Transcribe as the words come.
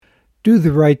Do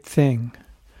the right thing.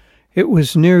 It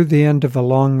was near the end of a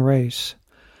long race.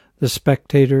 The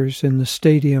spectators in the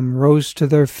stadium rose to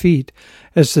their feet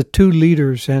as the two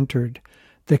leaders entered,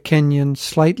 the Kenyan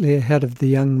slightly ahead of the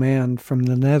young man from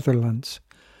the Netherlands.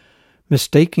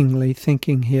 Mistakenly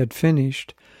thinking he had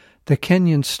finished, the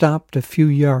Kenyan stopped a few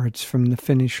yards from the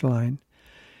finish line.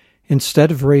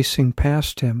 Instead of racing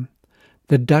past him,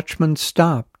 the Dutchman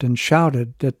stopped and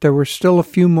shouted that there were still a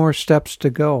few more steps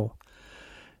to go.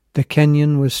 The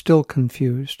Kenyan was still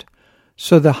confused,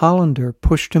 so the Hollander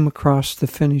pushed him across the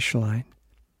finish line.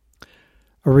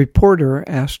 A reporter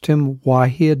asked him why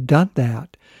he had done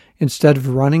that, instead of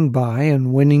running by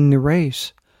and winning the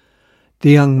race.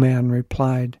 The young man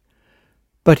replied,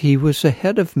 "But he was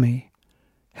ahead of me.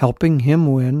 Helping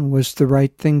him win was the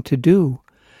right thing to do."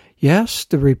 "Yes,"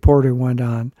 the reporter went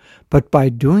on, "but by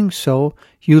doing so,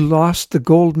 you lost the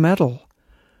gold medal."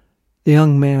 The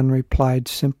young man replied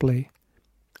simply,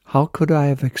 "How could I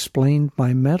have explained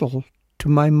my medal to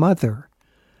my mother?"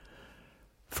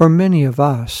 For many of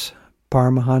us,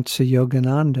 Paramahansa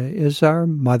Yogananda is our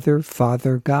mother,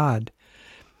 father, God.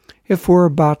 If we're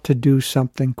about to do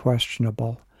something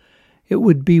questionable, it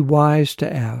would be wise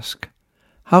to ask,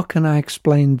 how can I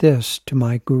explain this to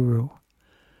my guru?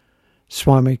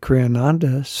 Swami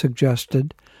Kriyananda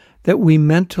suggested that we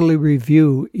mentally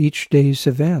review each day's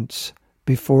events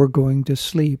before going to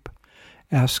sleep,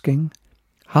 asking,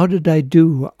 how did I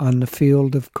do on the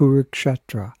field of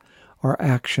Kurukshetra, or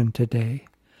action today?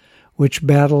 Which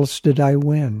battles did I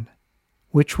win?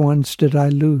 Which ones did I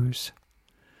lose?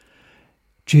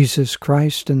 Jesus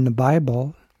Christ in the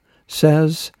Bible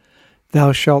says,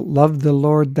 "Thou shalt love the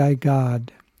Lord thy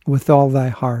God with all thy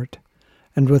heart,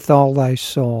 and with all thy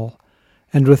soul,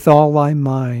 and with all thy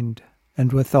mind,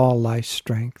 and with all thy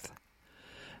strength."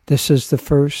 This is the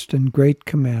first and great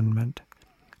commandment,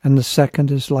 and the second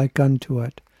is like unto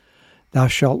it. Thou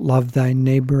shalt love thy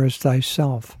neighbor as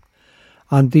thyself.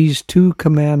 On these two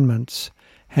commandments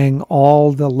hang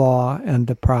all the law and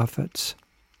the prophets.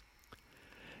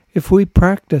 If we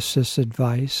practice this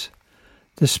advice,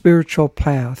 the spiritual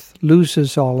path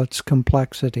loses all its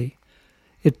complexity.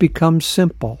 It becomes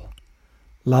simple.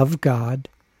 Love God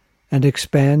and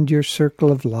expand your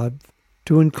circle of love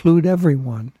to include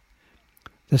everyone.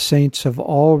 The saints of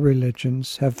all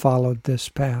religions have followed this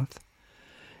path.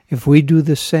 If we do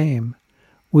the same,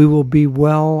 we will be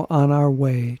well on our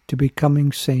way to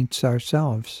becoming saints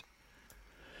ourselves.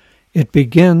 It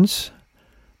begins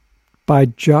by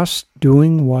just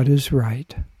doing what is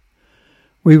right.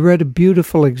 We read a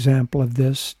beautiful example of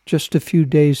this just a few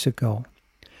days ago.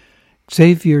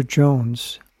 Xavier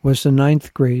Jones was a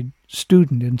 9th grade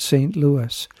student in St.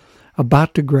 Louis,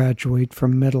 about to graduate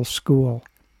from middle school.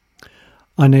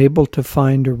 Unable to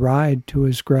find a ride to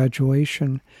his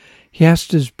graduation, he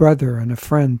asked his brother and a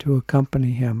friend to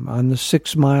accompany him on the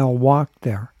 6-mile walk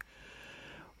there.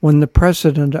 When the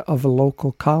president of a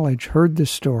local college heard the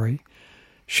story,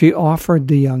 she offered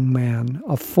the young man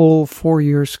a full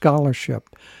 4-year scholarship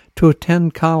to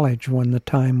attend college when the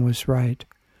time was right.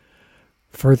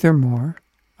 Furthermore,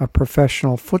 a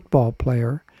professional football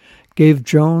player gave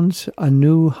Jones a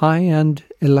new high-end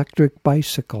electric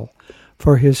bicycle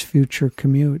for his future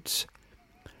commutes.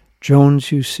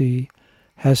 Jones, you see,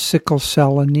 has sickle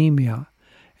cell anemia,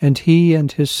 and he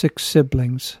and his 6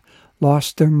 siblings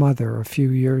lost their mother a few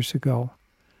years ago.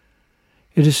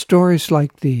 It is stories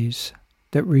like these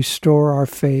that restore our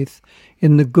faith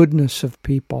in the goodness of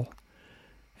people.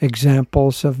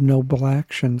 Examples of noble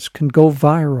actions can go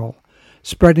viral,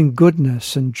 spreading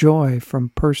goodness and joy from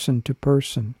person to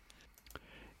person.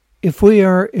 If we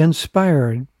are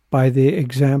inspired by the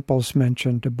examples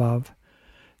mentioned above,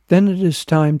 then it is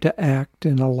time to act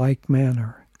in a like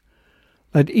manner.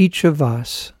 Let each of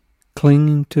us,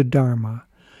 clinging to dharma,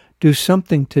 do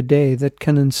something today that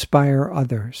can inspire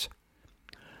others.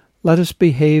 Let us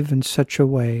behave in such a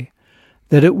way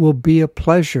that it will be a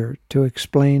pleasure to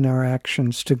explain our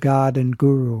actions to God and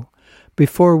Guru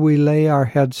before we lay our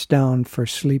heads down for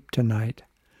sleep tonight.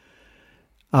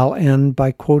 I'll end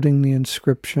by quoting the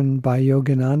inscription by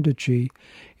Yoganandaji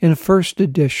in a first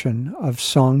edition of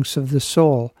Songs of the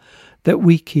Soul that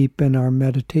we keep in our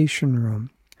meditation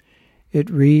room. It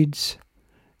reads,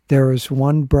 "There is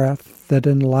one breath that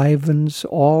enlivens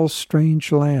all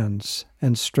strange lands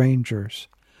and strangers.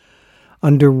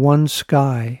 Under one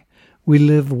sky we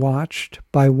live watched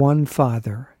by one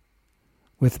Father.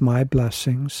 With my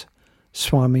blessings,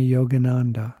 Swami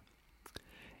Yogananda.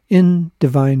 In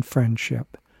divine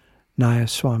friendship, Naya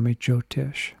Swami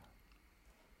Jyotish."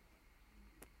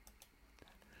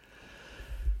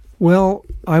 Well,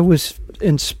 I was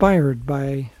inspired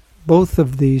by both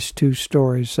of these two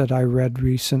stories that I read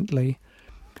recently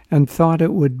and thought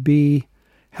it would be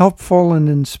helpful and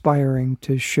inspiring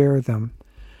to share them.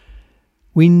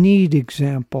 We need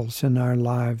examples in our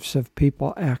lives of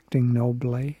people acting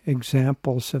nobly,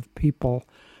 examples of people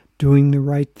doing the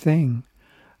right thing.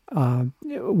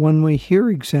 When we hear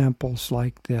examples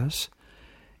like this,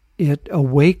 it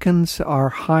awakens our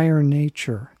higher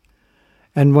nature.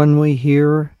 And when we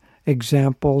hear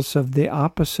examples of the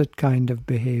opposite kind of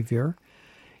behavior,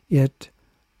 it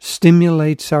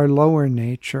stimulates our lower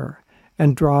nature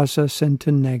and draws us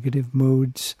into negative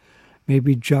moods,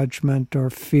 maybe judgment or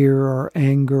fear or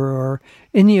anger or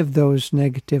any of those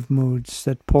negative moods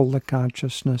that pull the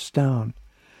consciousness down.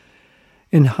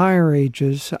 In higher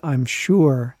ages, I'm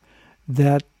sure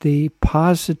that the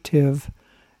positive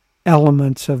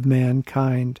elements of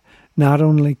mankind not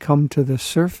only come to the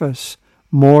surface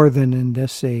more than in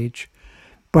this age,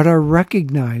 but are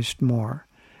recognized more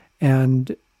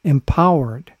and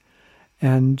empowered.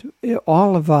 And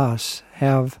all of us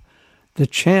have the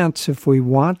chance, if we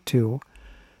want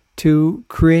to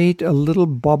create a little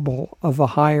bubble of a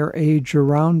higher age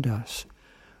around us.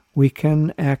 We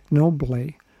can act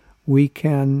nobly. We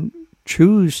can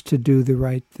choose to do the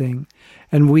right thing.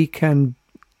 And we can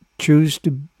choose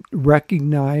to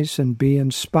recognize and be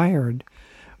inspired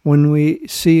when we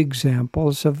see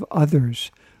examples of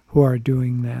others who are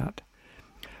doing that.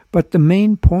 But the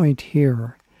main point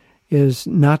here is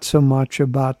not so much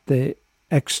about the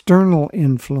external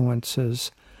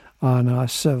influences on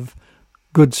us of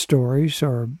good stories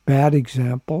or bad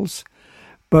examples,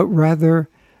 but rather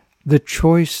the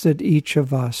choice that each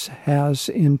of us has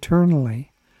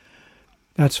internally.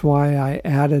 That's why I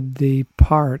added the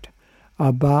part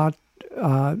about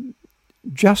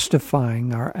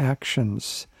justifying our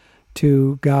actions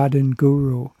to God and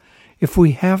Guru. If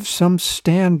we have some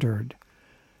standard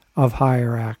of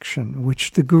higher action,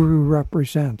 which the Guru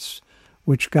represents,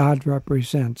 which God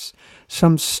represents,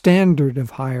 some standard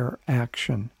of higher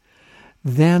action,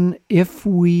 then if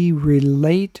we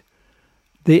relate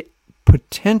the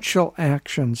potential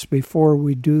actions before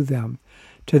we do them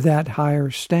to that higher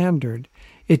standard,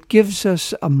 it gives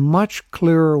us a much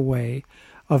clearer way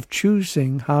of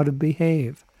choosing how to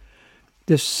behave.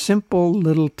 This simple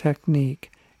little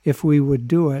technique, if we would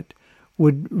do it,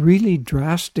 would really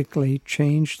drastically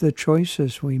change the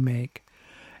choices we make.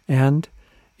 And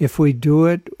if we do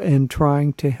it in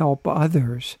trying to help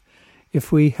others,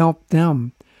 if we help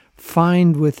them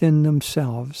find within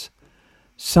themselves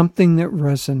something that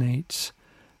resonates,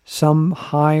 some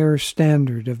higher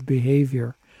standard of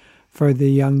behavior. For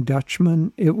the young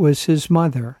Dutchman, it was his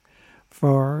mother.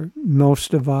 For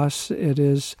most of us, it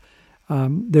is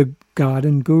the God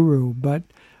and Guru. But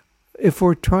if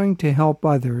we're trying to help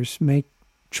others make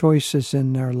choices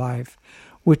in their life,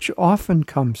 which often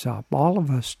comes up, all of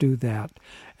us do that,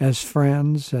 as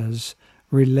friends, as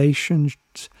relations,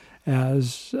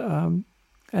 as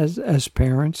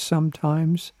parents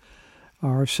sometimes,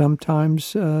 or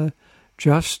sometimes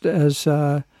just as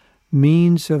a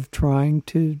means of trying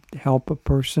to help a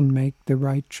person make the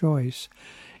right choice.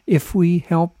 If we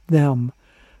help them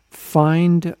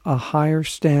find a higher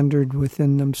standard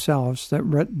within themselves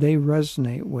that they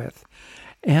resonate with,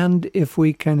 and if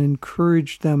we can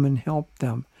encourage them and help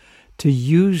them to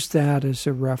use that as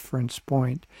a reference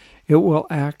point, it will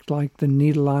act like the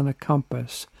needle on a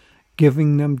compass,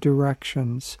 giving them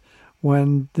directions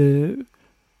when the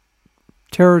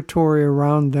territory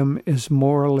around them is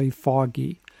morally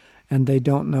foggy and they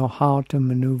don't know how to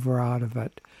maneuver out of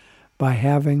it. By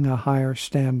having a higher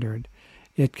standard,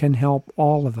 it can help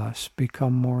all of us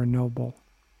become more noble.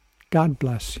 God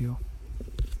bless you.